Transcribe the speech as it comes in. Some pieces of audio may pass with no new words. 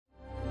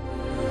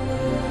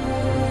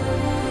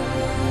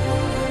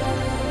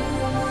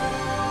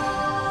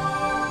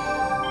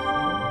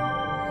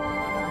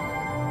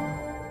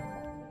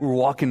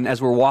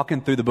as we're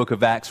walking through the book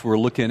of Acts, we're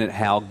looking at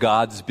how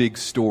God's big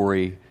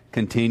story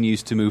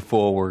continues to move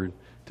forward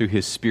through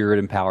His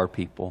Spirit-empowered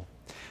people.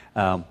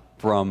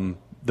 From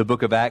the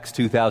book of Acts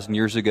 2,000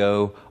 years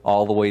ago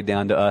all the way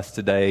down to us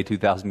today,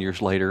 2,000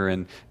 years later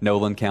in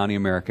Nolan County,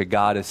 America,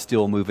 God is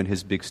still moving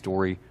His big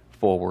story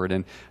forward.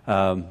 And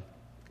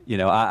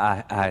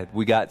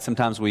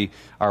sometimes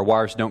our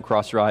wires don't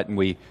cross right, and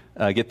we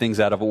get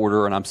things out of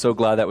order, and I'm so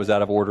glad that was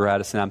out of order,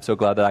 Addison. I'm so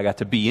glad that I got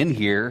to be in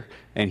here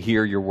and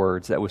hear your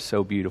words. That was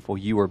so beautiful.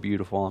 You are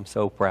beautiful. I'm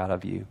so proud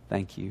of you.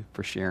 Thank you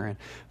for sharing.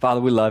 Father,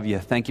 we love you.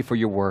 Thank you for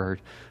your word.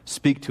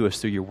 Speak to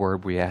us through your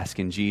word, we ask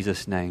in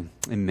Jesus' name.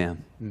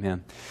 Amen.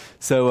 Amen.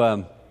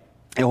 So,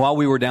 and while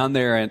we were down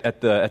there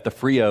at the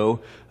Frio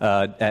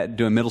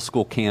doing middle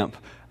school camp,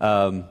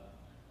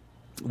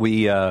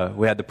 we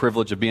had the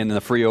privilege of being in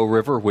the Frio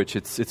River, which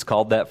it's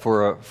called that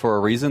for a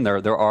reason.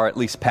 There are at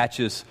least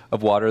patches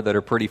of water that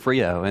are pretty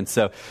Frio, and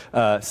so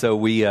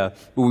we a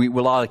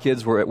lot of the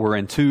kids were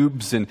in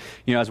tubes, and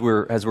as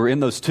we're in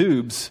those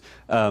tubes,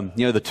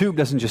 the tube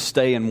doesn't just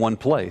stay in one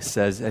place.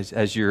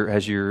 As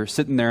you're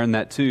sitting there in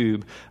that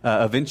tube,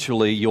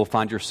 eventually you'll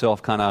find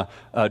yourself kind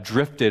of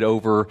drifted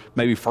over,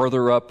 maybe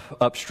further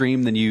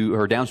upstream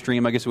or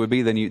downstream, I guess it would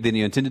be, than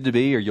you intended to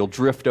be, or you'll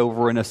drift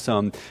over into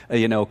some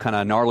kind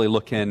of gnarly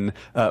looking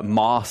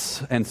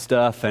moss and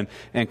stuff, and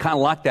kind of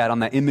like that on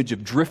that image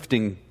of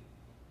drifting.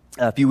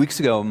 A few weeks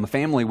ago, my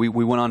family, we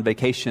went on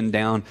vacation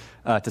down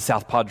to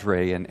South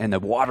Padre, and the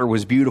water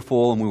was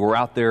beautiful, and we were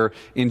out there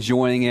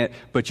enjoying it.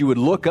 But you would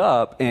look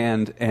up,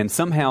 and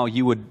somehow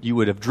you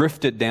would have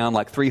drifted down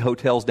like 3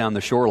 hotels down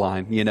the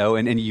shoreline,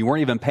 and you weren't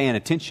even paying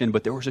attention.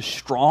 But there was a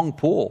strong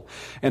pull,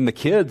 and the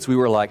kids, we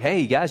were like,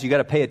 "Hey guys, you got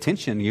to pay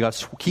attention. You got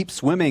to keep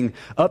swimming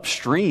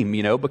upstream,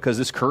 because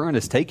this current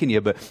is taking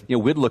you." But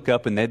we'd look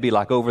up, and they'd be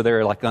like over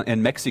there, like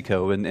in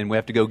Mexico, and we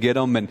have to go get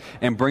them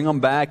and bring them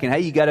back. And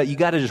hey, you got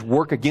to just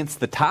work against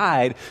the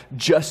tide,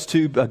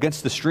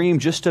 against the stream,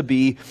 just to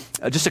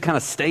kind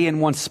of stay in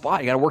one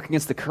spot. You got to work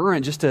against the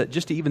current just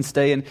to even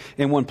stay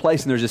in one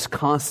place. And there's this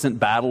constant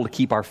battle to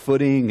keep our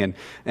footing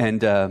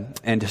and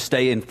to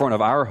stay in front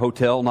of our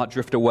hotel, not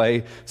drift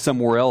away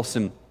somewhere else.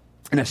 And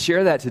I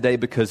share that today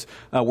because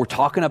we're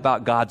talking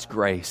about God's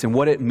grace and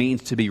what it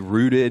means to be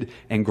rooted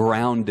and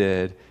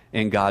grounded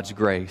in God's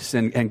grace.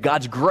 And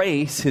God's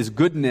grace, His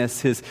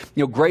goodness,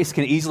 grace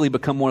can easily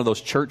become one of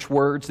those church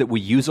words that we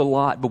use a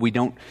lot, but we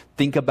don't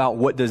think about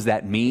what does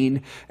that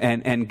mean.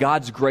 And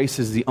God's grace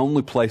is the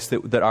only place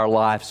that our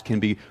lives can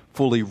be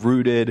fully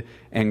rooted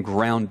and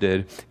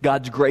grounded.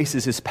 God's grace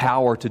is His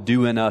power to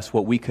do in us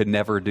what we could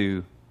never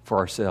do for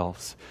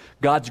ourselves.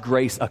 God's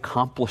grace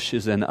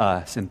accomplishes in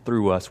us and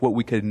through us what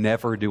we could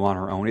never do on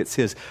our own. It's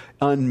His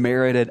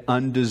unmerited,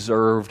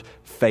 undeserved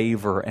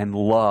favor and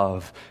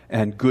love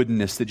and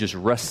goodness that just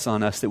rests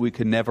on us that we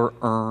could never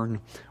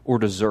earn or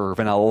deserve.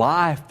 And a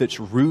life that's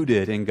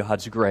rooted in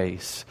God's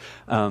grace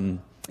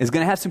is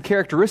going to have some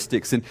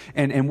characteristics,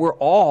 and we're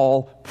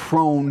all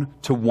prone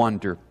to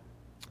wonder.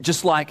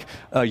 Just like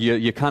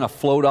you kind of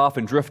float off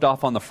and drift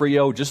off on the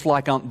Frio, just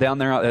like down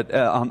there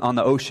on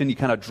the ocean, you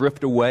kind of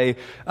drift away.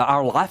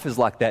 Our life is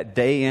like that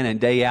day in and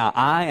day out.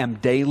 I am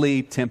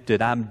daily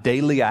tempted.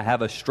 I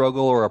have a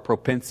struggle or a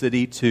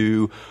propensity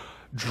to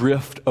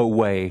drift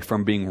away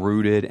from being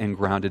rooted and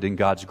grounded in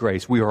God's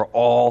grace. We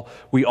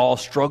all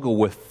struggle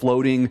with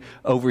floating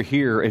over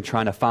here and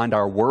trying to find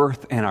our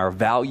worth and our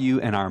value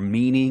and our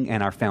meaning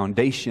and our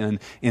foundation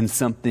in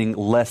something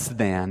less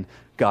than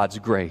God's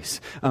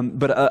grace.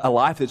 But a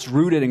life that's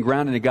rooted and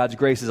grounded in God's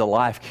grace is a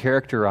life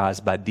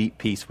characterized by deep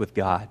peace with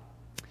God.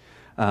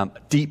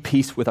 Deep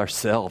peace with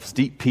ourselves,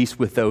 deep peace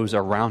with those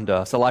around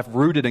us. A life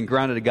rooted and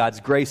grounded in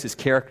God's grace is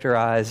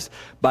characterized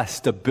by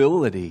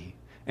stability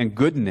and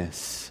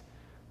goodness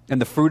and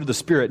the fruit of the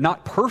Spirit.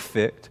 Not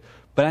perfect,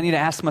 but I need to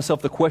ask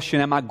myself the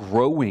question, am I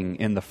growing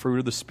in the fruit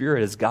of the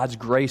Spirit? Is God's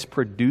grace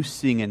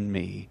producing in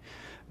me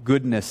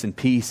goodness and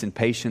peace and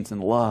patience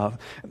and love?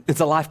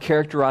 It's a life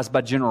characterized by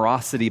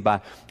generosity,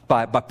 by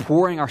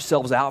pouring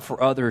ourselves out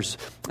for others,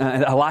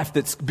 a life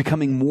that's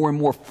becoming more and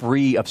more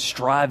free of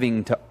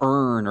striving to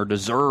earn or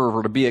deserve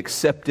or to be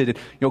accepted.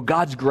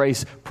 God's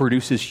grace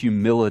produces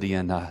humility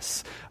in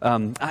us.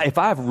 If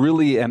I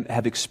really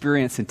have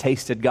experienced and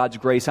tasted God's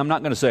grace, I'm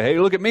not going to say, "Hey,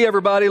 look at me,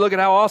 everybody! Look at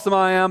how awesome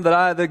I am!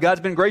 That God's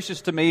been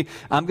gracious to me."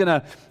 I'm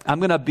gonna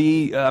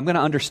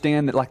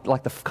understand that,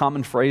 like the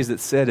common phrase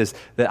that's said is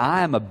that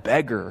I am a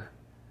beggar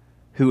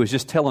who is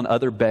just telling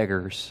other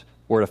beggars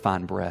where to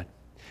find bread.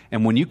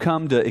 And when you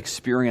come to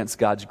experience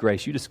God's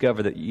grace, you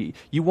discover that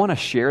you want to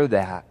share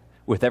that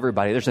with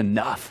everybody. There's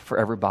enough for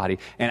everybody.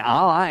 And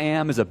all I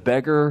am is a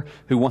beggar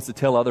who wants to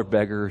tell other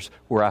beggars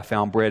where I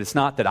found bread. It's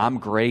not that I'm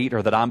great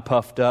or that I'm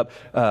puffed up.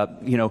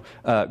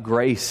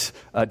 Grace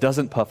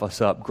doesn't puff us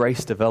up.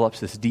 Grace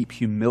develops this deep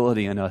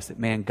humility in us that,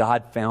 man,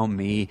 God found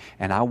me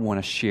and I want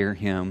to share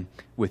Him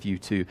with you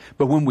too.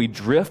 But when we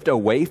drift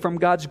away from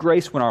God's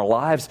grace, when our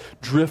lives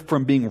drift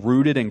from being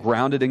rooted and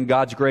grounded in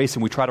God's grace,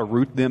 and we try to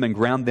root them and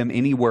ground them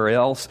anywhere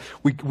else,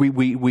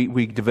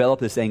 we develop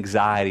this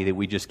anxiety that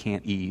we just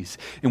can't ease.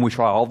 And we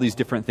try all these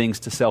different things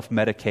to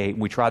self-medicate.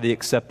 We try the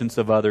acceptance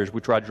of others.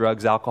 We try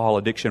drugs, alcohol,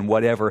 addiction,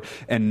 whatever,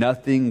 and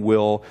nothing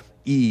will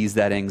ease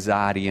that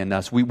anxiety in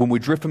us. When we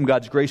drift from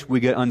God's grace, we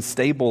get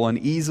unstable and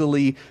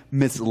easily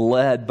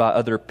misled by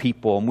other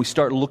people, and we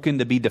start looking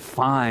to be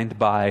defined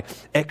by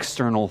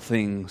external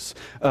things.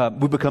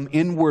 We become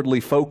inwardly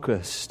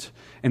focused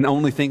and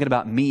only thinking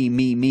about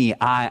me,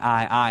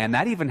 I. And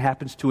that even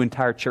happens to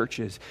entire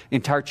churches.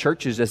 Entire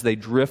churches, as they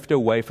drift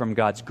away from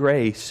God's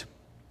grace,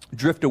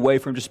 drift away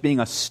from just being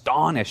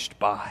astonished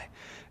by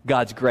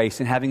God's grace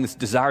and having this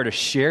desire to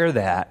share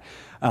that.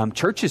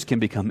 Churches can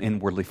become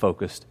inwardly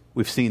focused.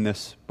 We've seen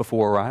this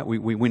before, right?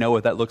 We know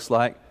what that looks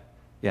like.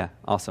 Yeah,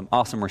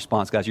 awesome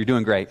response, guys. You're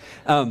doing great.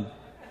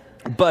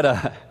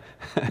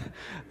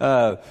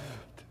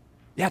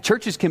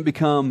 Churches can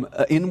become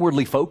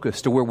inwardly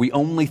focused to where we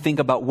only think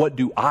about what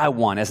do I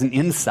want as an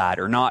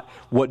insider, not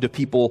what do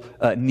people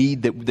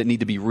need that need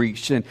to be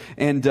reached.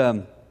 And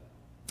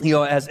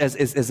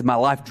as my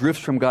life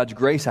drifts from God's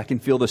grace, I can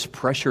feel this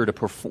pressure to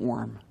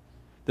perform,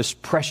 this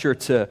pressure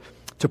to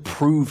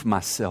prove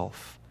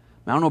myself.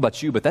 I don't know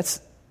about you, but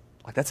that's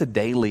a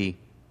daily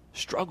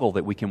struggle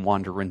that we can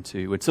wander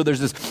into. And so there's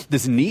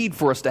this need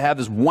for us to have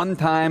this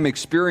one-time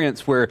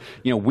experience where,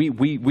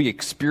 we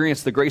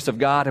experience the grace of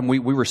God and we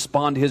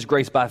respond to His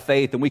grace by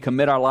faith and we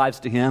commit our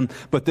lives to Him.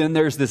 But then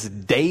there's this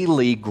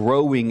daily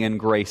growing in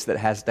grace that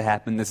has to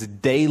happen, this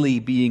daily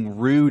being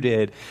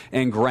rooted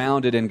and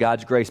grounded in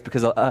God's grace,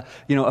 because a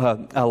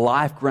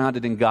life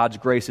grounded in God's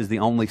grace is the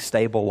only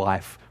stable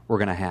life we're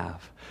going to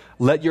have.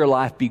 Let your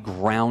life be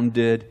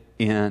grounded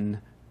in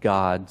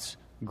God's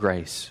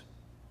grace.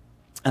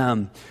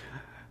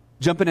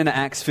 Jumping into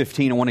Acts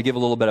 15, I want to give a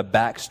little bit of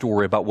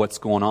backstory about what's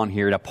going on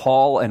here. Now,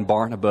 Paul and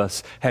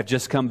Barnabas have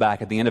just come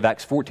back at the end of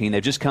Acts 14.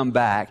 They've just come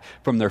back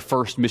from their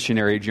first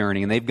missionary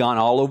journey, and they've gone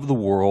all over the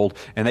world,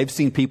 and they've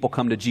seen people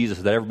come to Jesus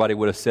that everybody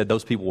would have said,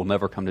 those people will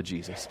never come to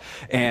Jesus.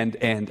 And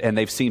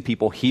they've seen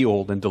people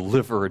healed and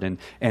delivered,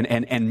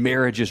 and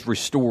marriages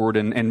restored,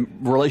 and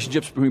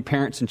relationships between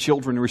parents and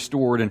children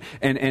restored,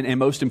 and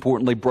most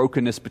importantly,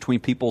 brokenness between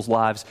people's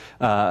lives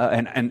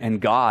and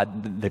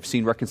God. They've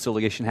seen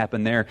reconciliation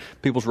happen there.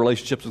 People's relationships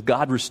with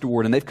God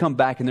restored, and they've come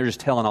back and they're just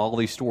telling all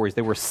these stories.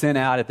 They were sent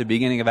out at the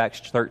beginning of Acts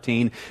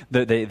 13.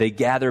 They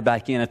gather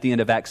back in at the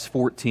end of Acts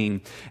 14,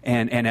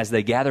 and as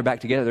they gather back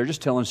together, they're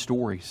just telling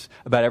stories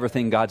about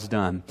everything God's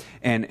done.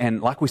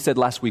 And like we said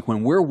last week,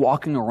 when we're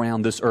walking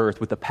around this earth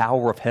with the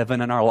power of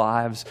heaven in our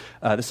lives,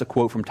 this is a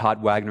quote from Todd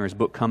Wagner, his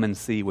book Come and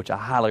See, which I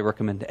highly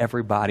recommend to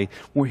everybody,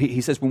 where he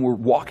says, when we're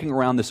walking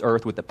around this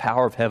earth with the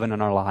power of heaven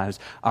in our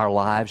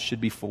lives should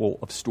be full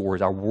of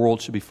stories. Our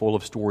world should be full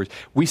of stories.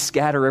 We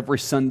scatter every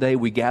Sunday.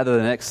 We gather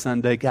the next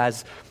Sunday.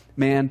 Guys,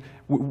 man,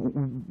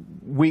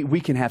 we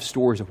can have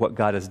stories of what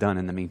God has done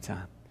in the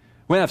meantime.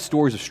 We have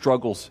stories of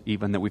struggles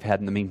even that we've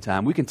had in the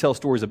meantime. We can tell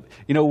stories of,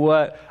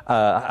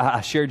 I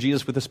shared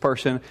Jesus with this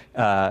person.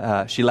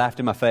 She laughed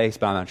in my face,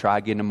 but I'm going to try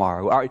again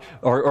tomorrow.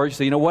 Or you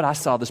say, I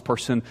saw this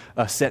person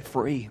set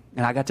free,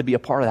 and I got to be a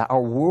part of that.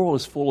 Our world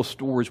is full of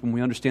stories when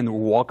we understand that we're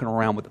walking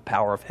around with the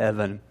power of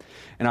heaven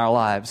in our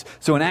lives.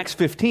 So in Acts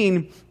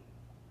 15,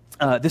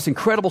 this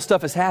incredible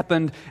stuff has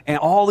happened, and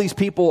all these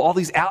people, all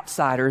these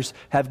outsiders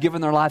have given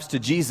their lives to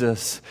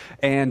Jesus,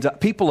 and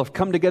people have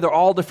come together,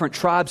 all different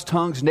tribes,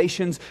 tongues,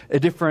 nations,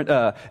 different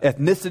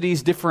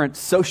ethnicities, different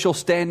social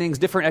standings,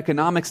 different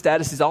economic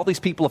statuses. All these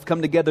people have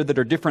come together that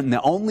are different, and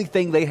the only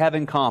thing they have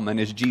in common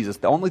is Jesus.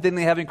 The only thing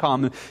they have in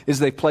common is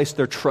they place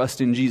their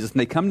trust in Jesus, and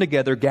they come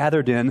together,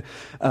 gathered in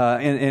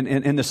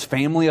this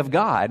family of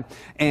God,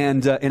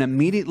 and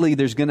immediately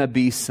there's going to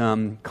be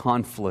some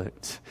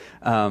conflict,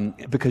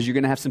 because you're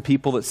going to have some people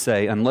that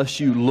say,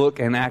 unless you look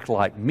and act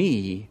like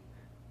me,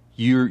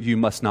 you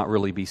must not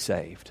really be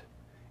saved.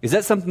 Is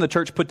that something the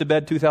church put to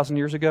bed 2,000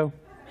 years ago?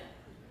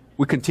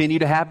 We continue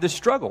to have this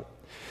struggle.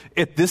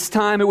 At this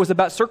time, it was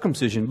about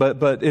circumcision,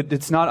 but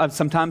it's not.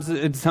 Sometimes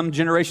in some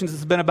generations,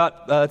 it's been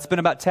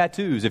about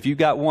tattoos. If you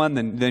got one,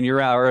 then you're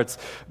out. Or it's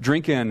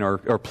drinking, or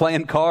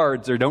playing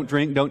cards, or don't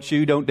drink, don't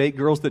chew, don't date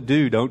girls that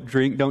do, don't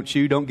drink, don't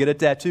chew, don't get a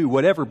tattoo,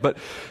 whatever. But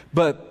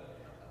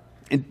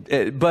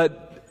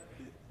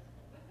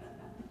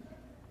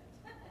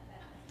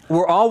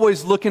we're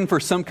always looking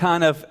for some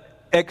kind of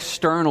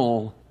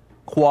external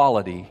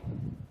quality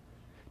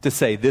to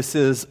say, this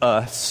is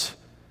us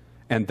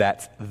and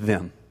that's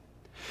them.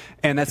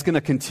 And that's going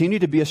to continue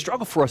to be a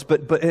struggle for us.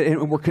 But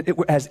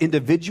as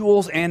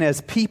individuals and as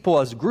people,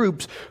 as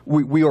groups,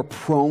 we are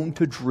prone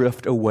to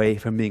drift away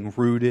from being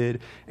rooted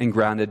and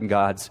grounded in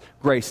God's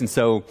grace. And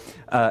so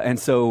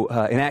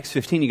in Acts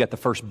 15, you got the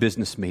first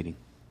business meeting.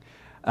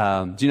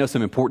 Do you know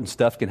some important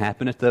stuff can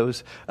happen at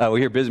those? We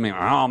hear business meeting,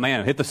 oh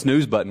man, hit the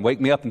snooze button,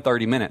 wake me up in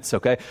 30 minutes,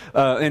 okay?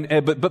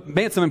 But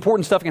man, some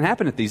important stuff can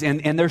happen at these,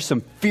 and there's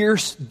some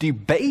fierce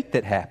debate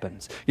that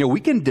happens. You know, we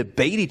can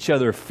debate each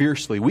other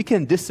fiercely. We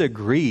can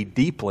disagree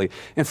deeply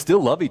and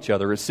still love each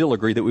other and still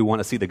agree that we want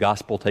to see the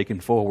gospel taken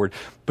forward.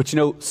 But you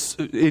know,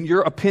 in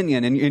your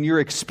opinion, in your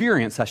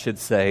experience, I should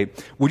say,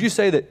 would you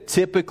say that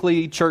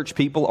typically church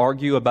people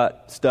argue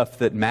about stuff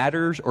that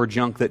matters or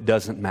junk that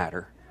doesn't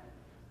matter?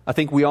 I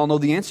think we all know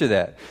the answer to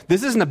that.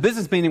 This isn't a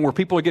business meeting where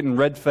people are getting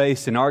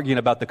red-faced and arguing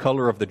about the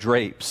color of the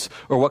drapes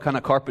or what kind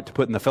of carpet to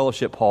put in the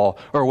fellowship hall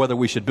or whether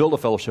we should build a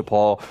fellowship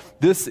hall.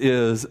 This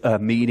is a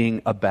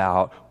meeting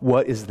about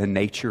what is the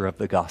nature of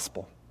the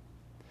gospel.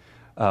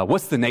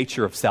 What's the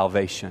nature of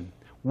salvation?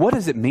 What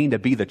does it mean to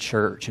be the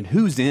church and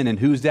who's in and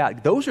who's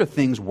out? Those are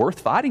things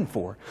worth fighting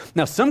for.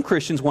 Now, some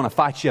Christians want to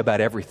fight you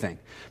about everything.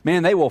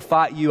 Man, they will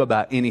fight you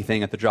about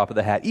anything at the drop of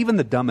the hat, even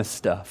the dumbest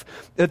stuff.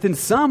 But then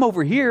some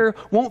over here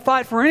won't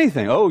fight for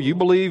anything. Oh, you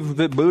believe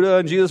that Buddha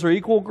and Jesus are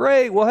equal?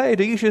 Great. Well, hey,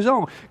 to each his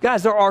own.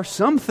 Guys, there are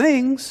some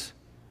things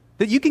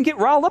that you can get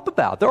riled up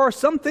about. There are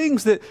some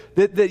things that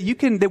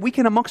we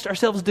can amongst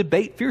ourselves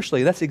debate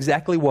fiercely. That's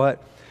exactly what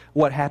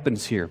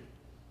happens here.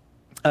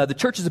 The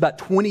church is about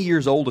 20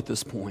 years old at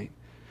this point.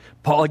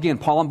 Paul and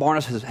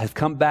Barnabas have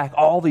come back.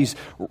 All these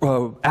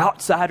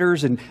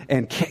outsiders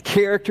and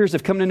characters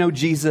have come to know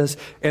Jesus,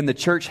 and the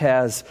church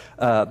has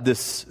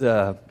this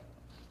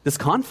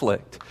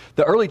conflict.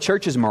 The early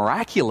church is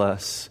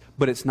miraculous,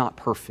 but it's not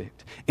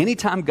perfect.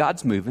 Anytime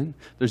God's moving,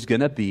 there's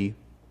going to be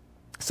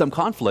some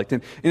conflict.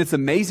 And it's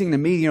amazing to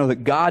me,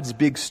 that God's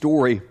big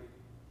story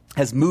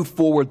has moved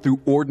forward through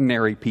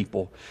ordinary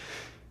people.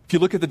 If you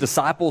look at the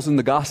disciples in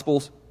the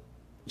Gospels,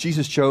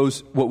 Jesus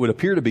chose what would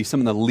appear to be some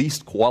of the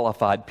least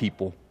qualified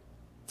people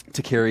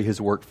to carry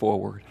his work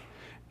forward.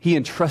 He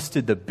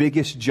entrusted the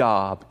biggest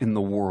job in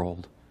the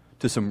world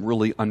to some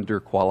really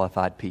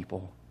underqualified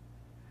people.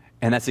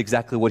 And that's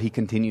exactly what he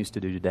continues to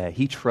do today.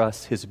 He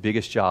trusts his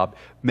biggest job,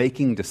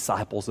 making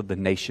disciples of the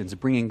nations,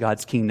 bringing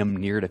God's kingdom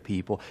near to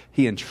people.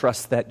 He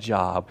entrusts that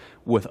job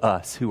with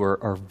us who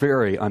are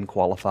very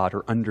unqualified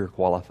or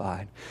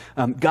underqualified.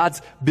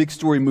 God's big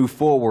story moved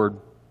forward.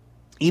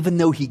 Even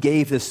though he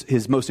gave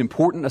his most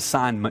important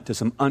assignment to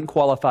some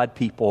unqualified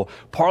people,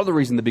 part of the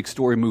reason the big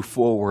story moved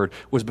forward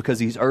was because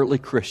these early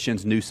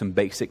Christians knew some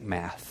basic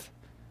math.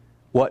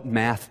 What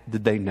math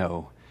did they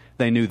know?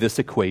 They knew this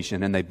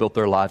equation, and they built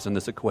their lives on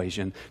this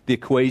equation. The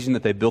equation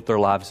that they built their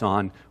lives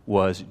on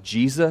was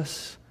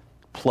Jesus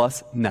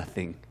plus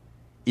nothing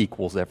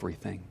equals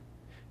everything.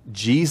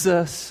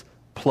 Jesus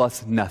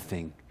plus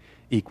nothing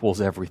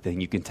equals everything.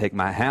 You can take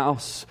my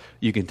house,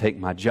 you can take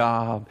my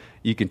job,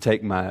 you can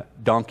take my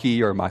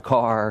donkey or my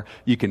car,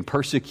 you can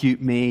persecute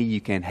me,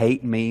 you can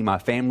hate me, my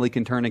family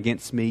can turn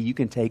against me, you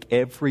can take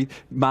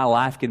my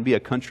life can be a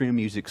country and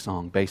music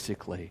song,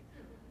 basically.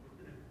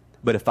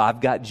 But if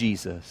I've got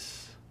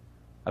Jesus,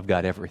 I've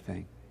got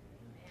everything.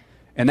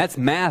 And that's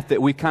math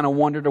that we kind of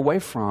wandered away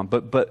from,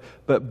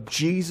 but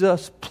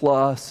Jesus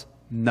plus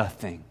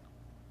nothing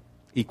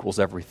equals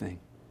everything.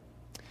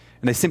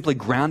 And they simply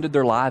grounded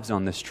their lives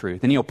on this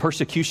truth. And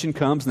persecution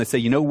comes and they say,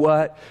 you know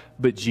what?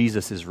 But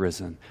Jesus is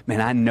risen.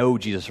 Man, I know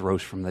Jesus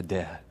rose from the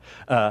dead.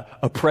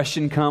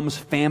 Oppression comes,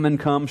 famine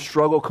comes,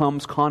 struggle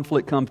comes,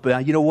 conflict comes.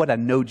 But you know what? I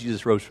know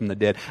Jesus rose from the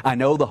dead. I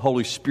know the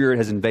Holy Spirit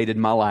has invaded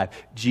my life.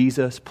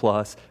 Jesus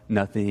plus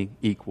nothing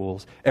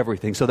equals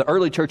everything. So the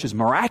early church is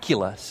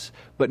miraculous,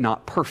 but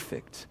not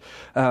perfect.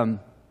 And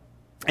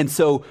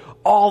so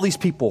all these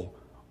people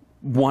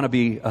want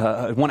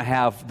to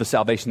have the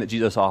salvation that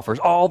Jesus offers.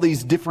 All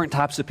these different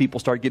types of people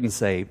start getting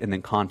saved, and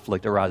then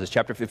conflict arises.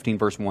 Chapter 15,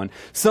 verse 1.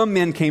 Some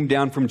men came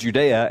down from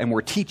Judea and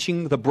were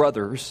teaching the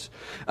brothers,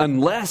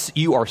 unless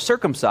you are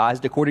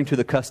circumcised according to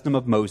the custom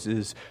of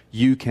Moses,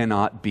 you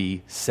cannot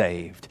be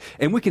saved.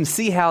 And we can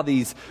see how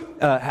these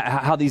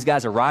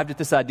guys arrived at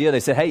this idea. They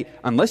said, hey,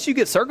 unless you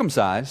get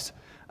circumcised,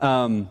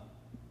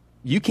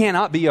 you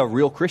cannot be a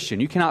real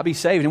Christian. You cannot be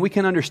saved. And we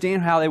can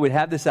understand how they would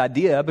have this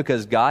idea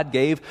because God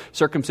gave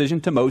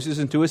circumcision to Moses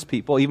and to his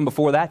people, even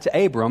before that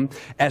to Abram,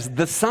 as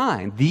the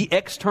sign, the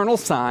external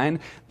sign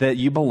that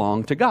you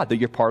belong to God, that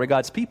you're part of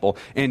God's people.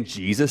 And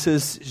Jesus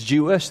is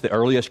Jewish. The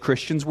earliest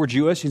Christians were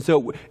Jewish. And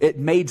so it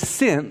made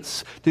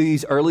sense to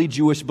these early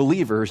Jewish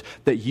believers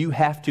that you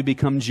have to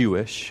become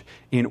Jewish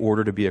in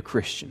order to be a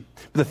Christian.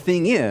 But the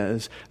thing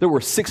is, there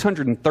were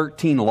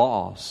 613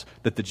 laws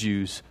that the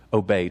Jews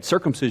obeyed.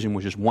 Circumcision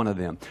was just one of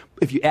them.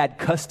 If you add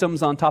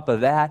customs on top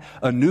of that,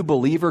 a new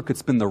believer could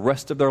spend the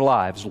rest of their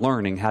lives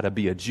learning how to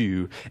be a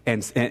Jew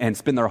and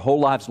spend their whole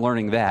lives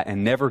learning that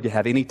and never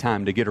have any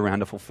time to get around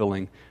to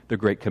fulfilling the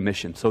Great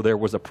Commission. So there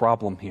was a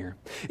problem here.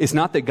 It's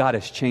not that God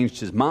has changed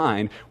his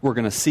mind. We're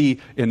going to see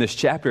in this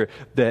chapter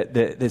that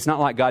it's not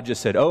like God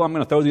just said, oh, I'm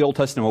going to throw the Old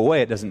Testament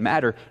away. It doesn't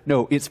matter.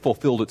 No, it's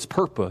fulfilled its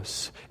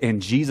purpose.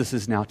 And Jesus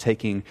is now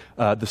taking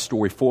the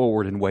story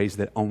forward in ways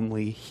that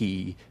only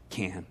he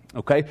can.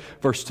 Okay?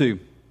 Verse 2.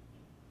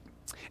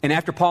 And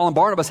after Paul and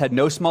Barnabas had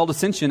no small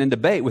dissension and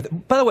debate with,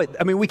 by the way,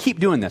 I mean, we keep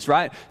doing this,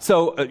 right?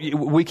 So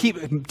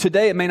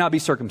today it may not be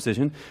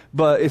circumcision,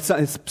 but it's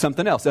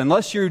something else.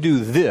 Unless you do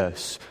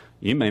this,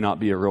 you may not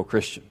be a real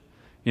Christian,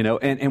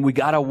 and we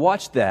got to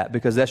watch that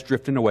because that's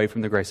drifting away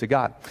from the grace of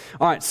God.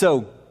 All right,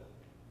 so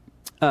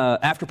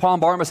after Paul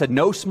and Barnabas had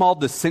no small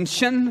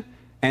dissension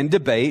and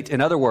debate, in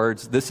other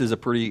words, this is a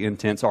pretty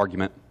intense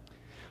argument,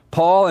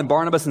 Paul and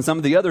Barnabas and some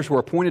of the others were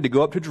appointed to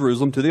go up to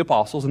Jerusalem to the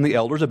apostles and the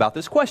elders about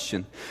this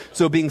question.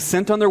 So being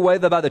sent on their way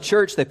by the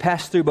church, they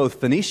passed through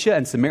both Phoenicia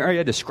and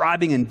Samaria,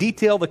 describing in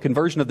detail the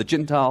conversion of the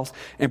Gentiles,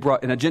 and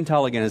a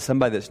Gentile again is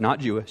somebody that's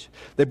not Jewish.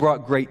 They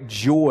brought great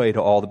joy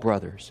to all the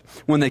brothers.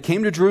 When they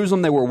came to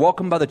Jerusalem, they were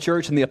welcomed by the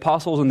church and the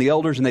apostles and the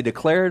elders, and they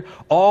declared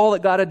all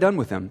that God had done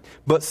with them.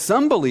 But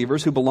some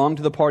believers who belonged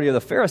to the party of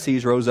the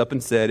Pharisees rose up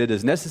and said, "It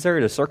is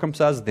necessary to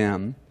circumcise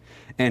them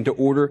and to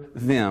order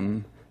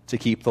them to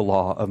keep the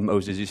law of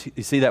Moses."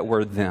 You see that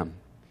word, them.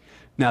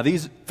 Now,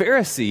 these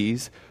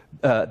Pharisees,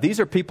 these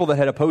are people that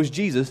had opposed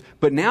Jesus,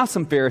 but now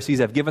some Pharisees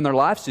have given their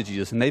lives to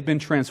Jesus, and they've been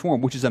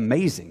transformed, which is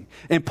amazing.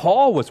 And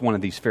Paul was one of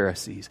these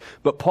Pharisees.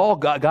 But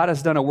God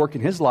has done a work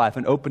in his life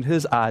and opened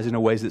his eyes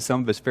in ways that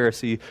some of his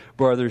Pharisee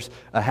brothers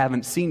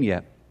haven't seen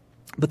yet.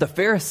 But the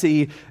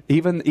Pharisee,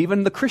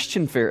 even the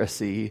Christian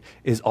Pharisee,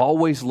 is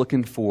always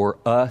looking for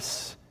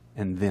us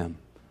and them.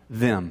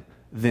 Them.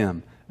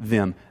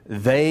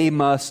 They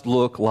must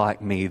look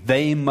like me.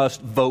 They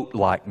must vote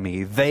like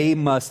me. They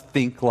must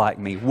think like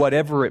me,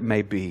 whatever it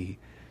may be.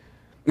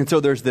 And so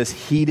there's this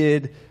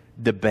heated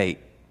debate.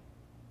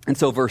 And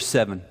so verse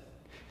 7.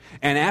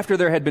 And after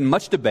there had been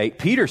much debate,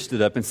 Peter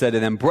stood up and said to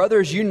them,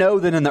 "Brothers, you know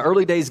that in the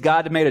early days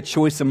God had made a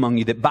choice among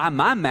you that by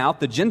my mouth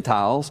the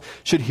Gentiles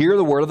should hear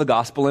the word of the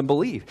gospel and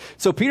believe."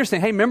 So Peter's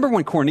saying, hey, remember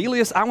when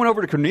I went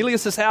over to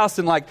Cornelius' house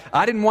and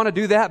I didn't want to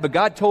do that, but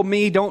God told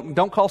me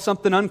don't call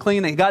something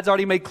unclean that God's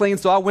already made clean.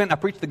 So I went and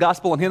I preached the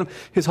gospel, and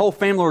his whole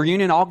family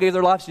reunion all gave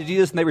their lives to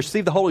Jesus, and they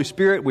received the Holy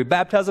Spirit. We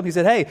baptized them. He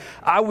said, hey,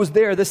 I was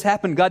there. This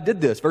happened. God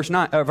did this. Verse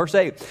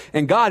 8.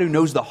 And God, who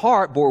knows the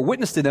heart, bore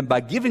witness to them by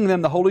giving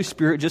them the Holy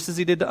Spirit just as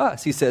he did to us.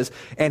 He says,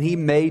 and he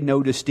made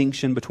no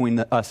distinction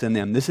between us and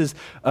them. This is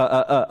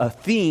a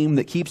theme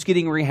that keeps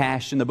getting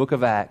rehashed in the book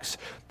of Acts,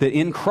 that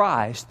in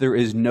Christ there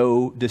is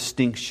no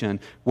distinction.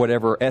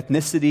 Whatever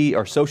ethnicity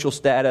or social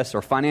status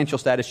or financial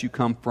status you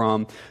come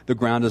from, the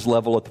ground is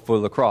level at the foot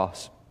of the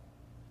cross.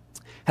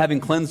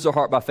 Having cleansed their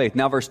heart by faith.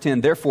 Now verse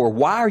 10, therefore,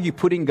 why are you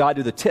putting God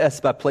to the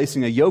test by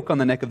placing a yoke on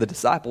the neck of the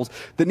disciples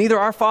that neither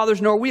our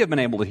fathers nor we have been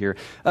able to hear?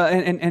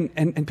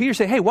 And Peter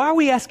said, hey, why are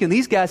we asking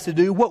these guys to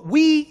do what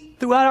we,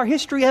 throughout our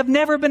history, have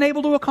never been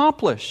able to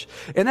accomplish?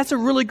 And that's a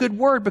really good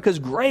word, because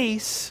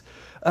grace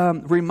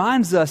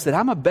reminds us that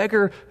I'm a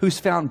beggar who's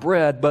found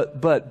bread,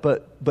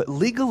 but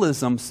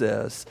legalism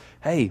says,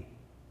 hey,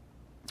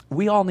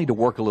 we all need to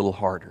work a little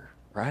harder,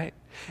 right?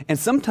 And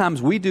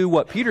sometimes we do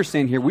what Peter's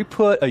saying here. We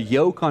put a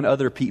yoke on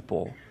other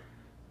people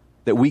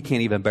that we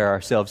can't even bear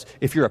ourselves.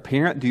 If you're a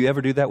parent, do you ever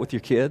do that with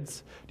your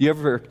kids? Do you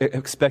ever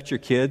expect your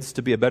kids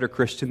to be a better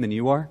Christian than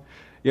you are?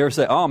 You ever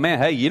say, oh man,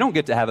 hey, you don't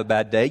get to have a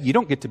bad day. You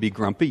don't get to be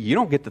grumpy. You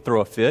don't get to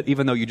throw a fit,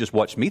 even though you just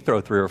watched me throw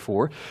 3 or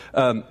 4.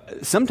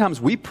 Sometimes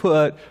we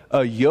put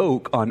a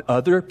yoke on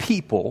other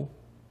people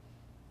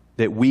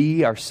that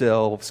we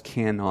ourselves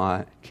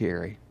cannot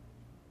carry.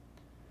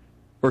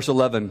 Verse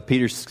 11,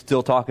 Peter's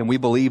still talking. We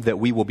believe that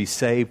we will be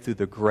saved through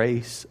the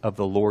grace of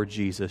the Lord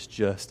Jesus,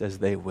 just as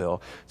they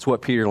will. It's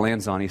what Peter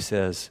lands on. He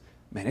says,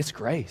 man, it's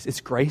grace. It's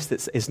grace.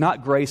 It's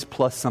not grace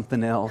plus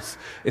something else.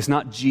 It's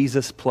not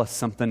Jesus plus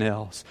something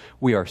else.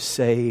 We are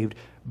saved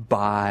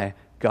by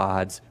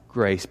God's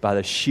grace, by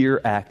the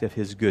sheer act of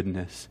his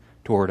goodness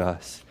toward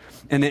us.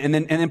 And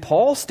then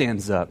Paul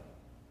stands up,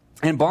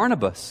 and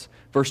Barnabas.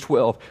 Verse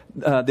 12,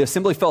 the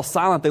assembly fell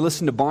silent. They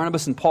listened to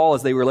Barnabas and Paul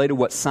as they related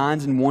what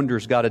signs and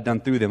wonders God had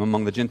done through them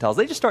among the Gentiles.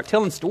 They just start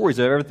telling stories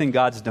of everything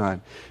God's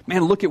done.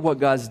 Man, look at what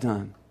God's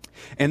done.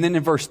 And then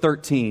in verse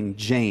 13,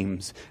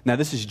 James. Now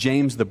this is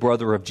James, the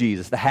brother of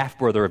Jesus, the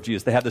half-brother of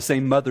Jesus. They have the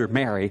same mother,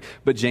 Mary,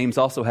 but James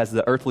also has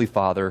the earthly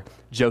father,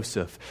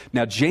 Joseph.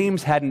 Now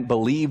James hadn't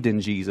believed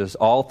in Jesus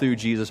all through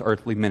Jesus'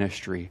 earthly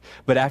ministry.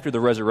 But after the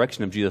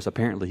resurrection of Jesus,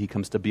 apparently he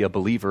comes to be a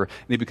believer,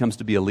 and he becomes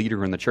to be a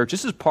leader in the church.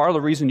 This is part of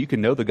the reason you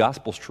can know the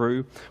gospel's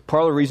true.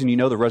 Part of the reason you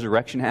know the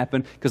resurrection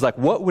happened. Because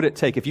what would it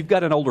take, if you've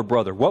got an older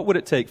brother, what would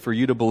it take for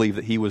you to believe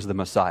that he was the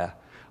Messiah?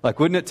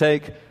 Wouldn't it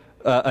take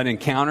an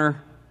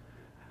encounter?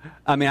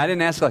 I mean, I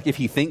didn't ask if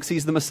he thinks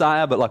he's the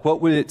Messiah, but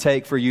what would it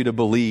take for you to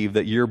believe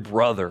that your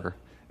brother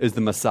is the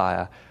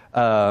Messiah?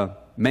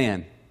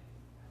 Man,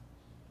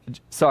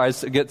 sorry,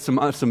 I get some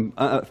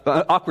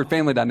awkward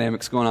family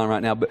dynamics going on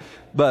right now,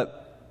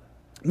 but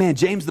man,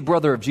 James, the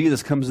brother of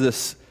Jesus, comes to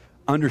this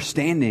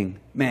understanding.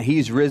 Man,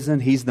 he's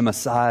risen. He's the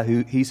Messiah.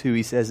 He's who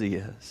he says he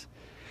is.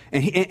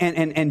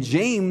 And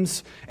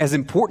James, as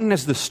important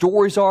as the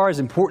stories are, as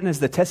important as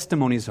the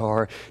testimonies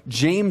are,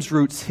 James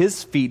roots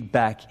his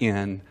feedback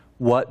in,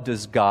 what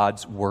does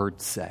God's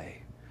word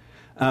say?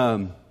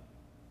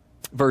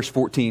 verse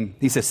 14,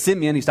 he says,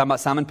 Simeon, he's talking about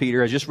Simon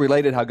Peter, has just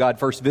related how God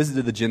first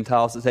visited the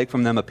Gentiles to take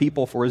from them a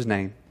people for his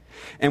name.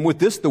 And with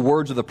this, the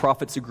words of the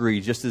prophets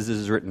agree, just as it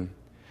is written.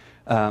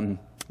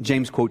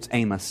 James quotes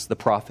Amos, the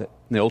prophet,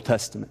 in the Old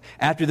Testament.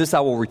 After this, I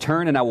will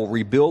return and I will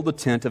rebuild the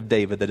tent of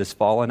David that has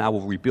fallen. I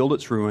will rebuild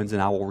its ruins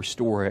and I will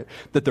restore it,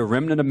 that the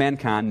remnant of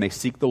mankind may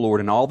seek the Lord,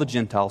 and all the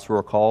Gentiles who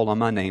are called on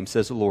my name,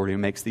 says the Lord, who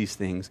makes these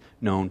things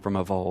known from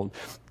of old.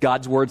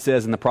 God's word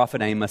says in the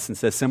prophet Amos, and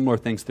says similar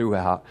things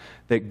throughout,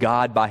 that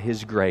God, by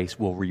his grace,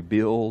 will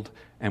rebuild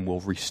and will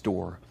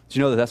restore. Do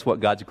you know that that's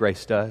what God's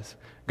grace does?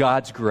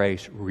 God's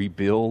grace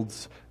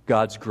rebuilds.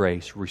 God's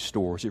grace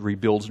restores. It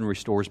rebuilds and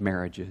restores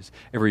marriages.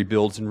 It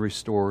rebuilds and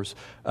restores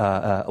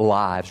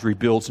lives.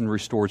 Rebuilds and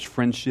restores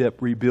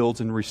friendship. Rebuilds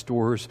and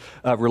restores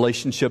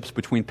relationships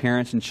between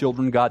parents and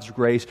children. God's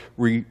grace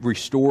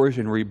restores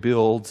and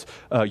rebuilds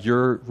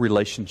your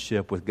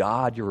relationship with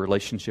God, your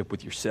relationship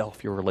with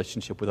yourself, your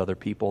relationship with other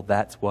people.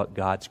 That's what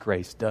God's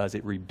grace does.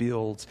 It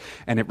rebuilds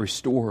and it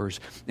restores.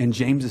 And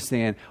James is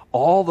saying,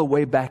 all the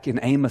way back in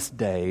Amos'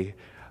 day,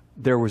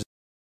 there was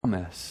a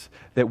promise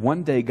that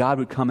one day God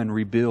would come and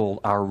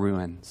rebuild our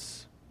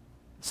ruins.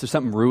 So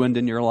something ruined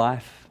in your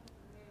life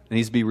that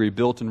needs to be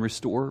rebuilt and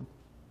restored.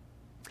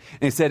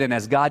 And he said, and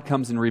as God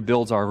comes and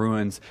rebuilds our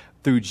ruins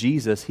through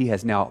Jesus, he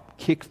has now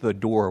kicked the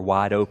door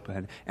wide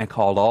open and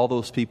called all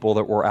those people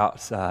that were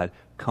outside,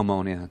 come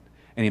on in.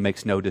 And he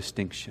makes no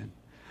distinction.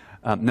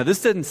 Now,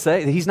 this didn't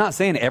say, he's not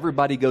saying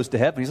everybody goes to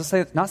heaven. He's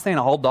not saying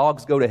all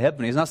dogs go to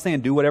heaven. He's not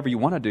saying do whatever you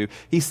want to do.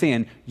 He's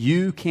saying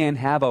you can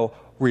have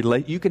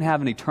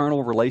an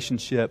eternal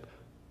relationship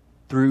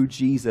through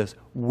Jesus,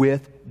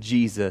 with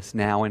Jesus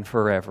now and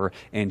forever.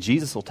 And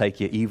Jesus will take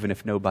you even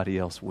if nobody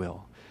else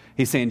will.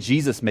 He's saying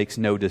Jesus makes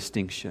no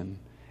distinction.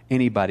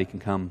 Anybody can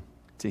come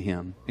to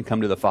him and come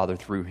to the Father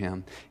through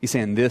him. He's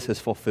saying this has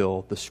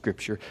fulfilled the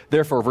Scripture.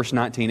 Therefore, verse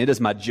 19, it is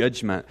my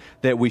judgment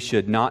that we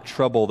should not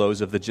trouble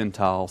those of the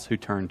Gentiles who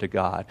turn to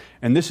God.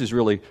 And this is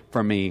really,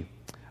 for me,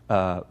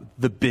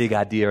 the big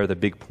idea or the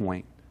big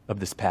point of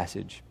this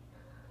passage.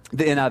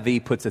 The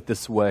NIV puts it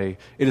this way.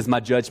 It is my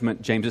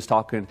judgment, James is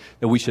talking,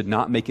 that we should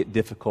not make it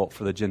difficult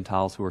for the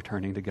Gentiles who are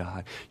turning to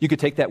God. You could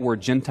take that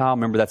word Gentile,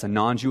 remember that's a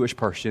non-Jewish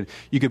person.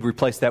 You could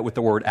replace that with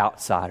the word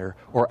outsider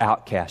or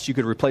outcast. You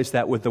could replace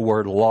that with the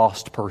word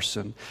lost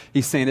person.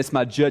 He's saying it's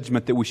my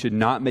judgment that we should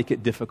not make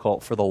it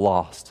difficult for the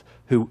lost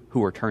who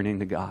are turning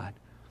to God.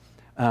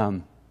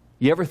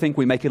 You ever think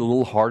we make it a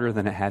little harder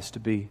than it has to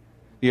be?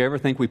 You ever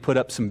think we put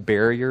up some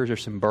barriers or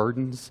some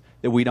burdens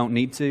that we don't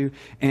need to?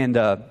 And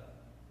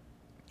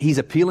he's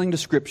appealing to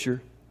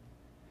Scripture,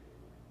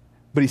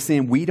 but he's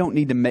saying we don't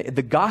need to make...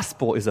 The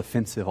gospel is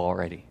offensive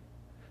already.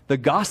 The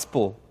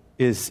gospel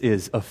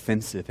is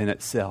offensive in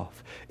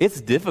itself. It's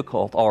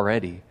difficult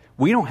already.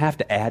 We don't have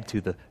to add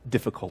to the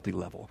difficulty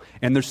level.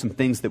 And there's some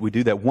things that we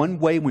do that. One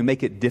way we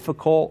make it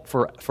difficult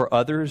for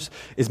others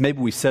is maybe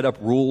we set up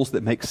rules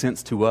that make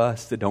sense to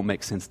us that don't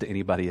make sense to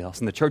anybody else.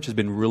 And the church has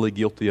been really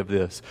guilty of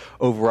this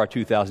over our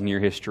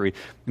 2,000-year history.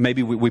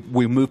 Maybe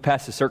we move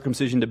past the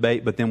circumcision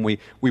debate, but then we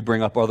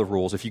bring up other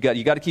rules. If you got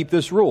to keep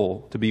this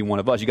rule to be one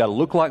of us. You got to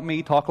look like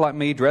me, talk like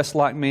me, dress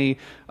like me.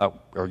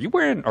 Are you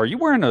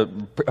wearing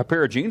a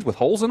pair of jeans with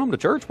holes in them to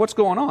church? What's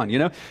going on? You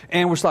know?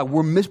 And we're just like,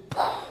 we're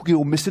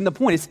missing the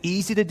point. It's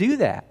easy to do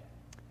that.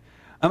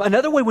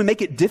 Another way we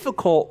make it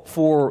difficult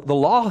for the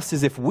lost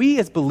is if we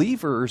as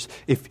believers,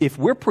 if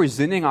we're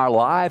presenting our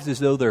lives as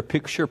though they're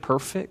picture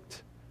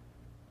perfect,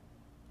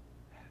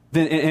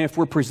 then, and if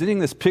we're presenting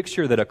this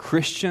picture that a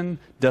Christian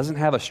doesn't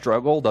have a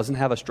struggle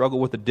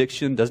with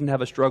addiction, doesn't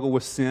have a struggle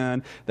with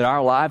sin, that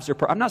our lives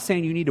are... I'm not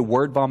saying you need to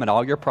word vomit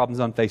all your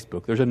problems on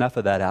Facebook. There's enough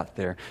of that out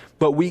there.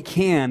 But we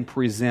can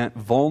present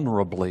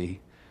vulnerably,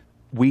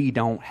 we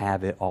don't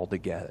have it all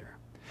together.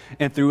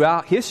 And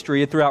throughout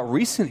history, and throughout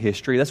recent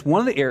history, that's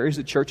one of the areas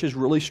that church has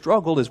really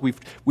struggled, is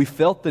we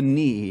felt the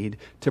need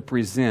to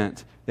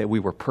present that we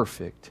were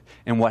perfect.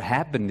 And what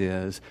happened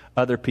is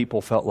other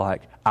people felt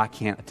like, I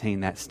can't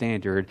attain that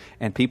standard.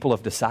 And people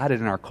have decided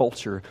in our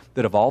culture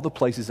that of all the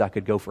places I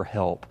could go for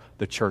help,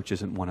 the church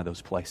isn't one of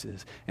those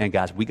places. And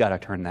guys, we got to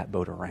turn that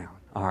boat around.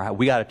 All right,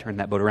 we got to turn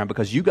that boat around,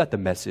 because you got the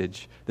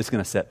message that's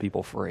going to set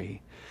people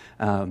free.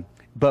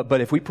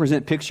 But if we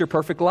present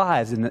picture-perfect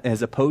lives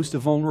as opposed to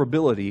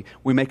vulnerability,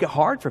 we make it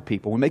hard for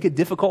people. We make it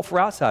difficult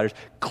for outsiders.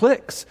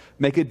 Cliques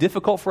make it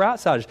difficult for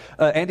outsiders.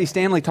 Andy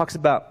Stanley talks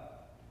about,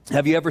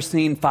 have you ever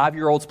seen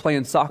 5-year-olds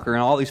playing soccer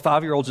and all these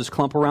 5-year-olds just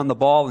clump around the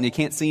ball and you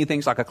can't see anything?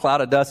 It's like a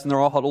cloud of dust and they're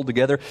all huddled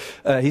together.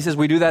 He says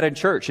we do that in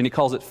church, and he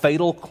calls it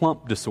fatal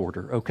clump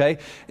disorder, okay?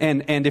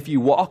 And if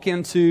you walk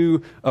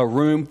into a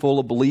room full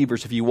of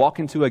believers, if you walk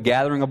into a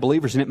gathering of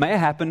believers, and it may have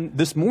happened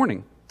this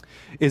morning,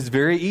 it's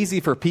very easy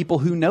for people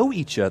who know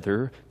each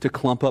other to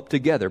clump up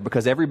together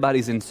because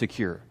everybody's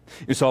insecure.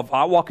 And so if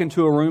I walk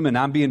into a room and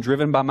I'm being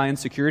driven by my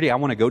insecurity, I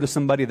want to go to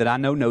somebody that I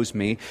know knows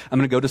me. I'm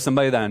going to go to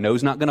somebody that I know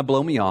is not going to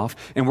blow me off,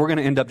 and we're going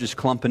to end up just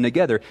clumping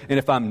together. And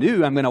if I'm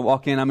new, I'm going to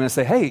walk in, I'm going to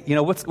say, hey,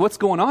 what's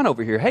going on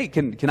over here? Hey,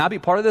 can I be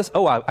part of this?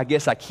 Oh, I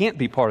guess I can't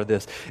be part of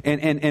this.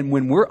 And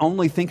when we're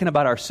only thinking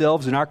about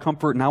ourselves and our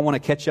comfort, and I want to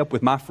catch up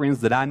with my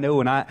friends that I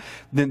know,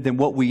 then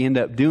what we end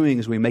up doing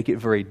is we make it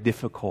very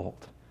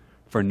difficult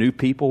for new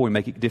people. We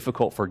make it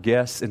difficult for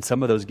guests, and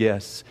some of those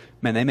guests,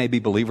 man, they may be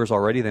believers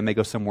already. They may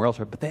go somewhere else,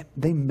 but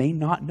they may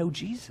not know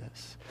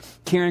Jesus.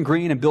 Karen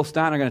Green and Bill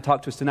Stein are going to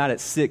talk to us tonight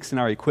at 6 in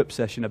our Equip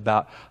session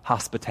about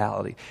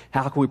hospitality.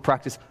 How can we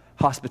practice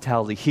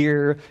hospitality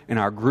here, in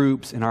our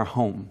groups, in our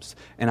homes?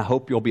 And I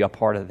hope you'll be a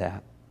part of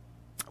that.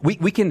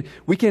 We can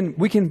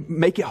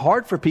make it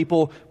hard for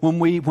people when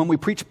we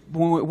preach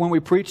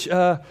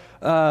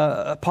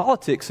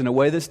politics in a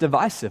way that's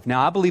divisive.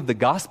 Now, I believe the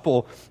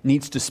gospel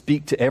needs to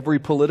speak to every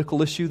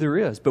political issue there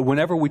is. But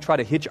whenever we try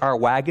to hitch our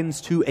wagons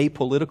to a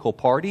political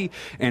party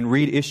and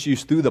read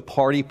issues through the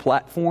party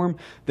platform,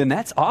 then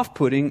that's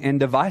off-putting and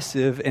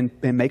divisive and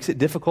makes it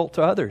difficult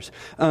to others.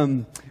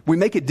 We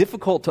make it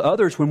difficult to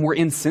others when we're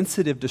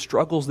insensitive to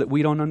struggles that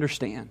we don't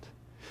understand.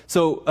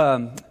 So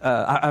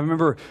I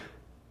remember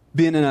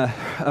being in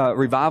a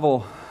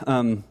revival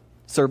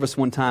service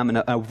one time,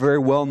 and a very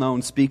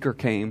well-known speaker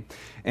came,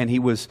 and he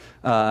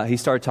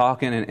started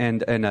talking,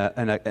 and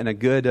a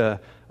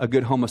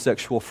good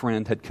homosexual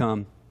friend had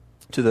come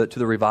to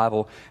the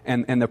revival,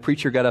 and the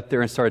preacher got up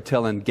there and started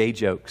telling gay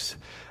jokes.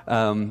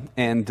 You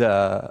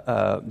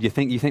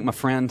think my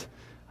friend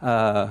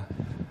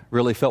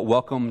really felt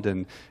welcomed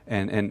and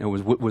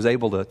was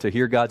able to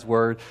hear God's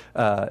word?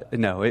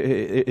 No,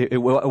 it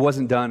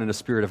wasn't done in a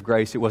spirit of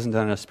grace. It wasn't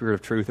done in a spirit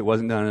of truth. It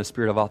wasn't done in a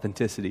spirit of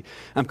authenticity.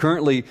 I'm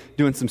currently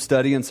doing some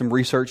study and some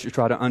research to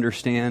try to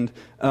understand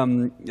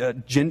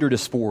gender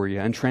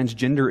dysphoria and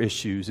transgender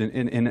issues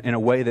in a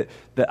way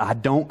that I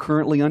don't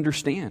currently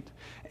understand.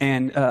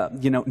 And,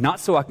 not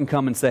so I can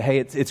come and say, hey,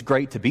 it's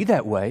great to be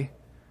that way,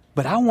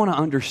 but I want to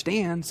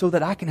understand so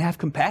that I can have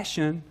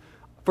compassion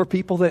for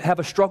people that have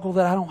a struggle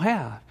that I don't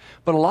have.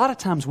 But a lot of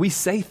times we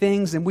say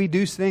things and we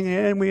do things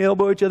and we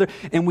elbow each other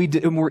and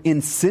we're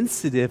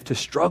insensitive to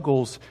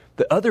struggles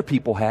that other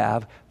people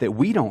have that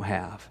we don't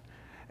have.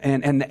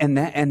 And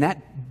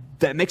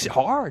that makes it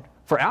hard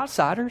for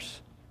outsiders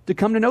to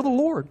come to know the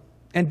Lord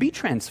and be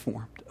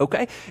transformed.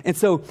 Okay? And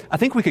so I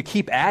think we could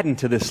keep adding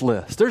to this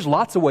list. There's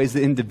lots of ways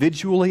that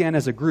individually and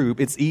as a group,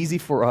 it's easy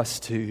for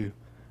us to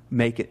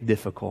make it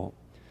difficult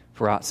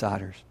for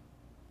outsiders.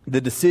 The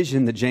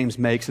decision that James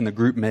makes and the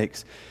group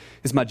makes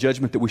is my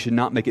judgment that we should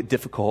not make it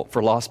difficult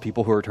for lost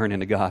people who are turning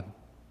to God.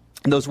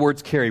 And those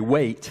words carry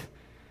weight,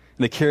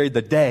 and they carry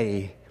the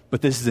day,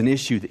 but this is an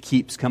issue that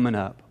keeps coming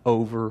up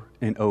over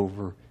and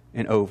over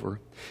and over.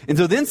 And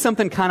so then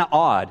something kind of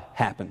odd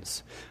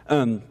happens.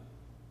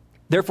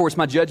 Therefore, it's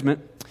my judgment,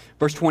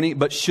 verse 20,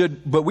 but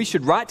we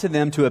should write to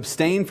them to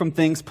abstain from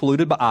things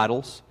polluted by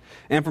idols,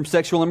 and from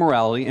sexual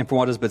immorality, and from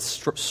what has been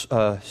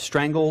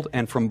strangled,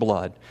 and from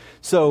blood.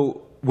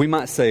 So we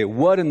might say,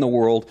 what in the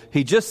world?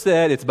 He just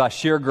said it's by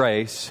sheer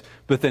grace,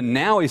 but then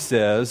now he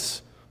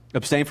says,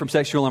 abstain from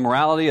sexual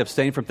immorality,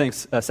 abstain from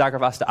things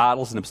sacrificed to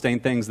idols, and abstain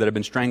things that have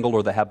been strangled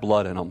or that have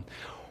blood in them.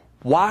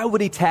 Why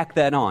would he tack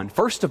that on?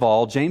 First of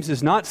all, James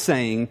is not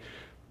saying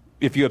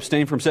if you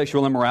abstain from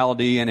sexual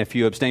immorality and if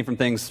you abstain from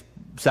things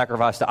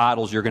sacrificed to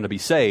idols, you're going to be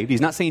saved.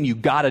 He's not saying you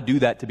got to do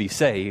that to be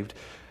saved.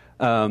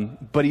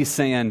 But he's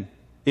saying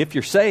if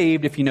you're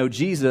saved, if you know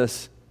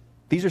Jesus,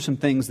 these are some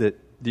things that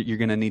you're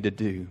going to need to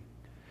do.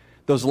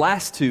 Those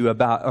last two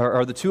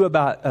are the two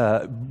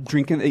about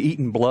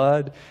eating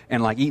blood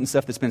and like eating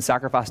stuff that's been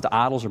sacrificed to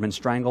idols or been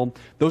strangled.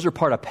 Those are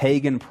part of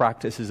pagan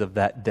practices of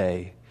that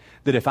day.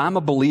 That if I'm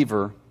a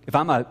believer, if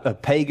I'm a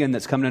pagan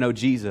that's come to know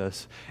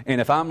Jesus,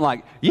 and if I'm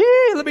like, yeah,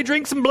 let me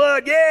drink some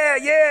blood,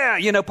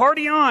 yeah,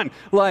 party on,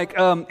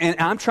 and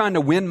I'm trying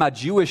to win my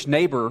Jewish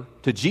neighbor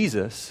to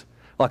Jesus,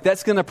 like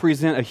that's going to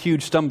present a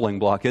huge stumbling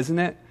block, isn't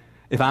it?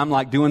 If I'm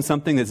like doing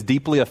something that's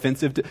deeply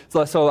offensive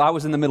so I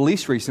was in the Middle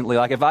East recently.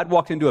 Like if I'd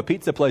walked into a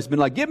pizza place and been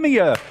like, give me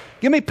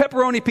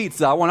pepperoni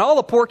pizza. I want all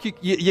the pork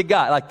you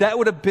got. Like that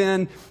would have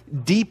been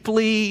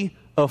deeply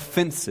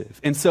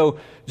offensive. And so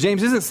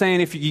James isn't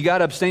saying if you got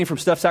to abstain from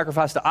stuff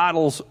sacrificed to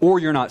idols or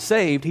you're not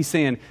saved. He's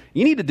saying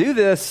you need to do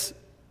this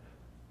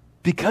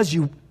because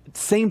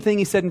same thing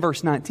he said in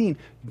verse 19,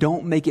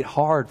 don't make it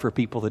hard for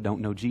people that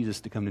don't know Jesus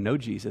to come to know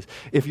Jesus.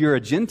 If you're a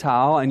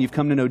Gentile and you've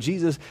come to know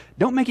Jesus,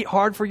 don't make it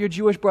hard for your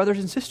Jewish brothers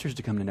and sisters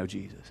to come to know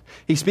Jesus.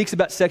 He speaks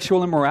about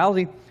sexual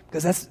immorality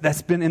because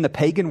that's been in the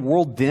pagan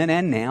world then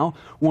and now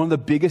one of the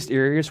biggest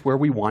areas where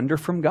we wander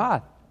from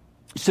God.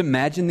 Just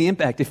imagine the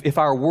impact. If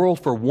our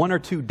world for 1 or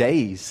 2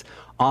 days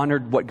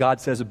honored what God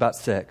says about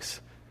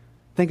sex,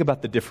 think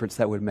about the difference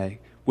that would make.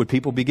 Would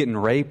people be getting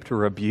raped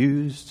or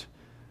abused?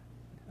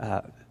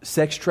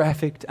 Sex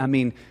trafficked? I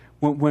mean,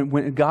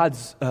 when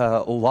God's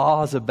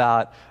laws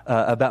about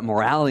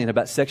morality and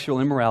about sexual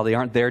immorality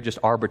aren't there just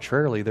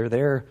arbitrarily, they're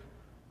there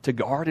to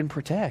guard and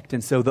protect.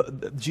 And so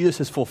Jesus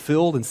has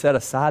fulfilled and set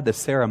aside the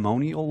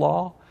ceremonial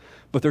law,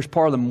 but there's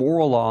part of the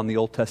moral law in the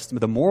Old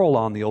Testament. The moral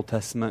law in the Old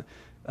Testament,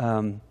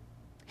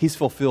 he's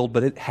fulfilled,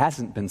 but it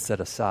hasn't been set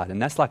aside.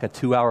 And that's like a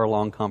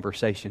 2-hour-long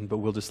conversation, but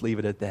we'll just leave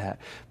it at that.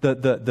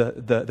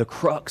 The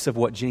crux of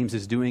what James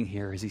is doing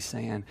here is he's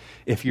saying,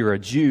 if you're a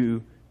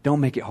Jew, don't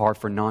make it hard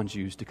for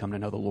non-Jews to come to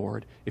know the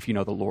Lord if you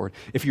know the Lord.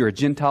 If you're a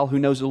Gentile who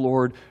knows the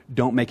Lord,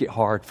 don't make it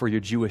hard for your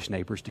Jewish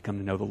neighbors to come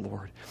to know the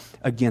Lord.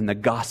 Again, the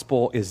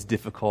gospel is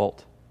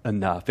difficult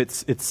enough.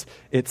 It's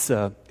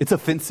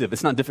offensive.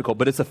 It's not difficult,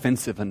 but it's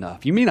offensive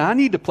enough. You mean I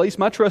need to place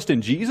my trust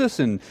in Jesus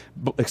and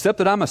accept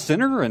that I'm a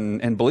sinner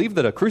and believe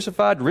that a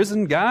crucified,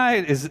 risen guy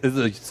is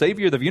the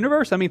Savior of the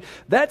universe? I mean,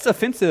 that's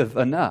offensive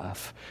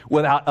enough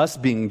without us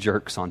being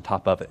jerks on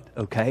top of it,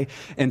 okay?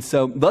 And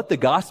so let the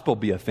gospel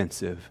be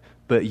offensive,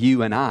 but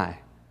you and I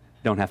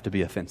don't have to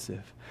be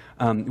offensive.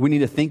 We need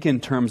to think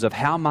in terms of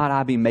how might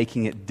I be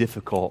making it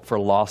difficult for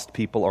lost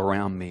people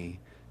around me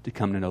to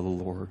come to know the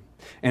Lord.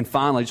 And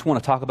finally, I just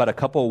want to talk about a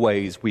couple of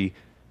ways we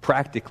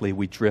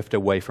drift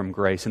away from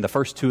grace. And the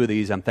first two of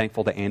these, I'm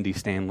thankful to Andy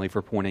Stanley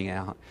for pointing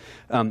out.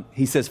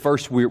 He says,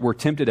 first, we're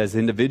tempted as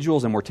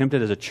individuals and we're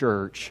tempted as a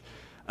church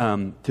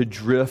to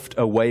drift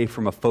away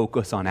from a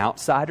focus on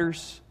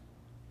outsiders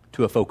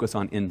to a focus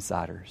on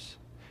insiders.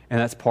 And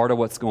that's part of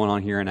what's going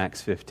on here in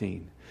Acts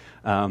 15.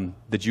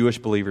 The Jewish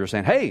believers are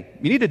saying, hey,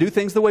 you need to do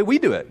things the way we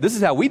do it. This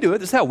is how we do it.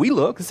 This is how we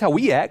look. This is how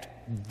we act.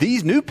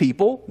 These new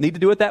people need to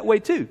do it that way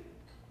too.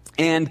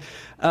 And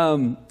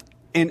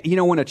you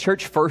know, when a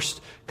church first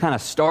kind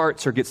of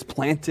starts or gets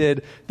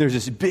planted, there's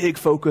this big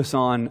focus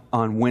on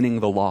winning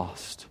the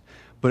lost.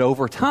 But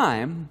over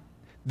time,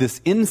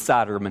 this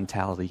insider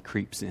mentality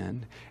creeps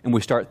in, and we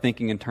start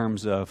thinking in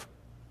terms of,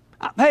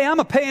 hey, I'm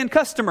a paying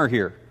customer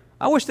here.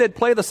 I wish they'd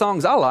play the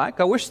songs I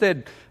like. I wish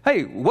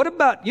hey, what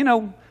about,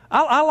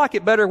 I like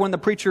it better when the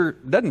preacher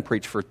doesn't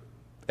preach for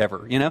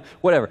ever,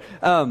 whatever.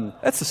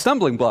 That's a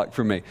stumbling block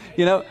for me.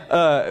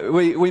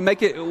 We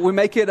make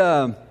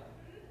it,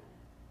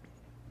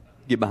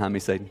 get behind me,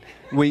 Satan.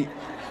 We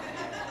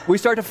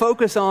start to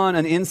focus on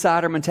an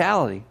insider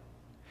mentality.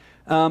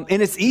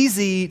 And it's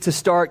easy to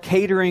start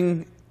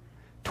catering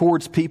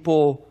towards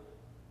people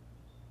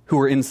who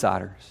are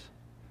insiders.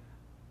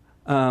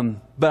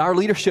 But our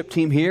leadership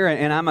team here,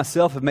 and I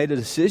myself have made a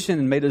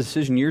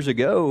decision years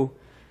ago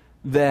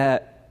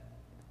that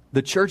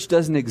the church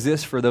doesn't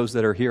exist for those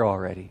that are here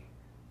already.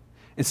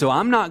 And so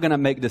I'm not going to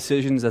make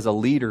decisions as a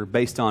leader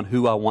based on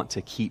who I want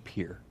to keep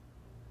here.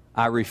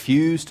 I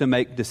refuse to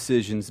make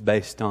decisions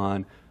based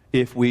on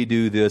if we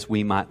do this,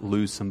 we might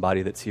lose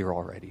somebody that's here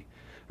already.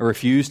 I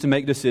refuse to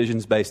make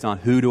decisions based on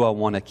who do I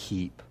want to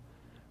keep.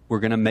 We're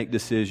going to make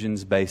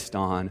decisions based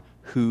on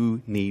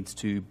who needs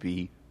to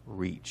be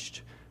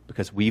reached,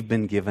 because we've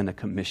been given a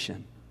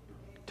commission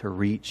to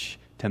reach,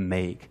 to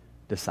make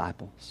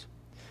disciples.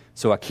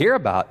 So I care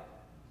about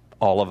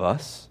all of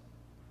us,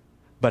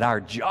 but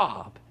our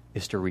job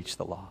is to reach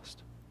the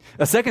lost.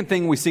 A second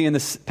thing we see in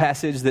this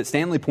passage that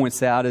Stanley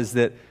points out is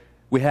that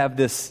we have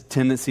this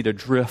tendency to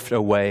drift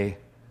away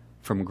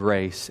from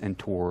grace and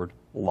toward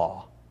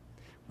law.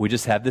 We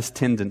just have this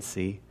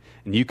tendency,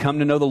 and you come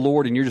to know the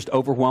Lord and you're just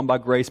overwhelmed by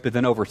grace, but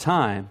then over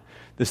time,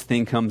 this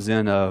thing comes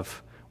in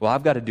of, well,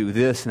 I've got to do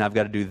this and I've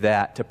got to do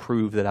that to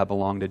prove that I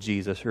belong to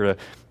Jesus, or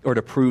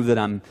to prove that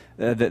I'm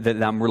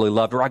really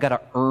loved, or I got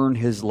to earn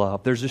His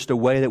love. There's just a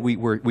way that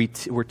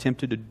we're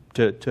tempted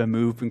to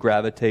move and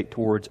gravitate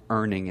towards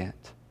earning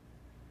it.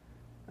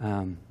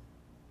 And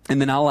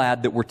then I'll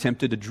add that we're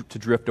tempted to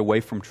drift away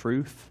from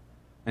truth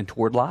and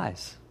toward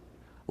lies.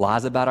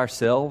 Lies about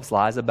ourselves,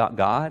 lies about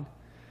God.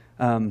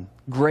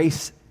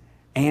 Grace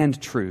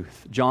and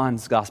truth.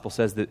 John's gospel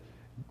says that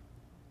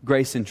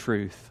grace and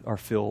truth are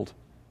filled.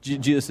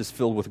 Jesus is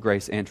filled with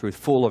grace and truth,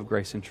 full of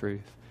grace and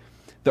truth.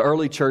 The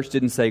early church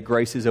didn't say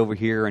grace is over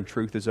here and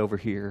truth is over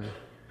here.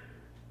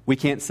 We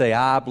can't say,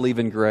 I believe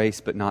in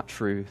grace but not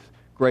truth.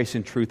 Grace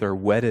and truth are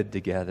wedded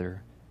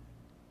together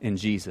in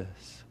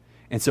Jesus.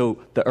 And so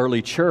the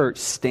early church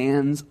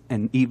stands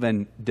and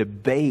even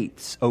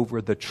debates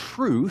over the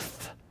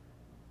truth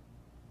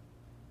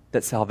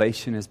that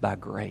salvation is by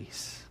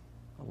grace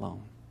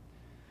alone.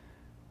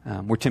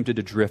 We're tempted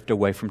to drift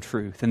away from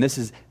truth. And this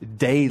is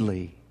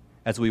daily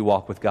as we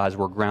walk with God, as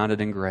we're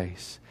grounded in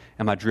grace.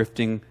 Am I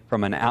drifting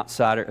from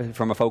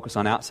a focus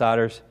on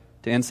outsiders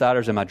to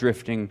insiders? Am I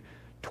drifting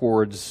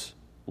towards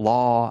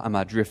law? Am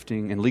I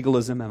drifting in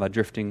legalism? Am I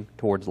drifting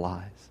towards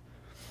lies?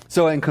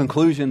 So in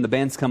conclusion, the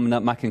band's coming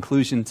up. My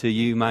conclusion to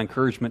you, my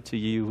encouragement to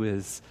you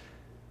is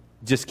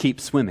just keep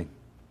swimming.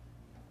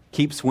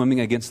 Keep swimming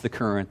against the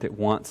current that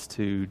wants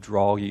to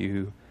draw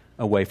you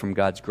away from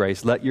God's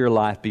grace. Let your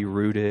life be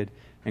rooted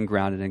and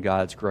grounded in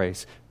God's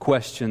grace.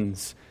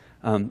 Questions.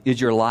 Is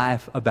your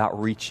life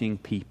about reaching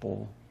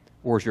people,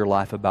 or is your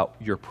life about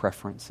your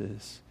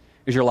preferences?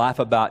 Is your life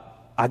about,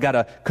 I got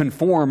to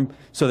conform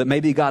so that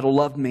maybe God will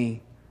love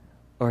me?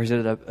 Or is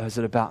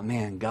it about,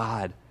 man,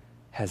 God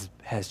has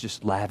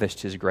just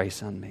lavished His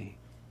grace on me?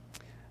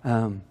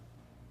 By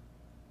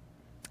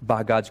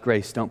God's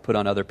grace, don't put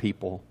on other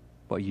people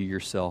what you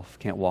yourself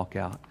can't walk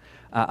out.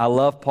 I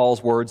love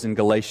Paul's words in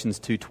Galatians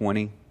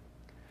 2:20,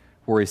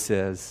 where he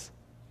says,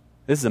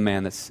 this is a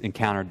man that's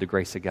encountered the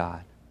grace of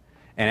God.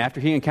 And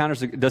after he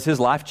encounters, does his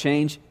life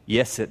change?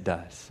 Yes, it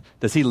does.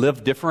 Does he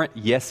live different?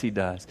 Yes, he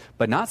does.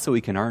 But not so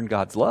he can earn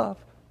God's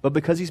love, but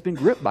because he's been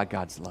gripped by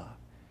God's love.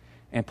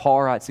 And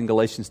Paul writes in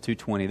Galatians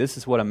 2:20, this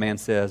is what a man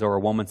says or a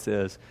woman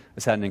says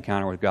that's had an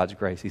encounter with God's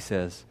grace. He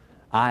says,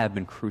 I have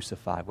been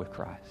crucified with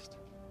Christ.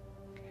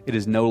 It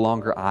is no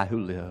longer I who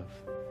live,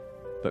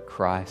 but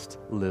Christ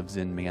lives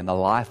in me. And the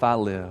life I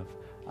live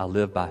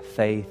by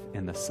faith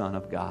in the Son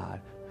of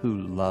God who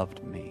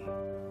loved me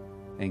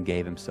and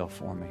gave himself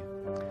for me.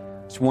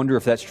 Just wonder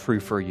if that's true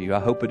for you. I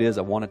hope it is.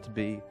 I want it to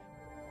be.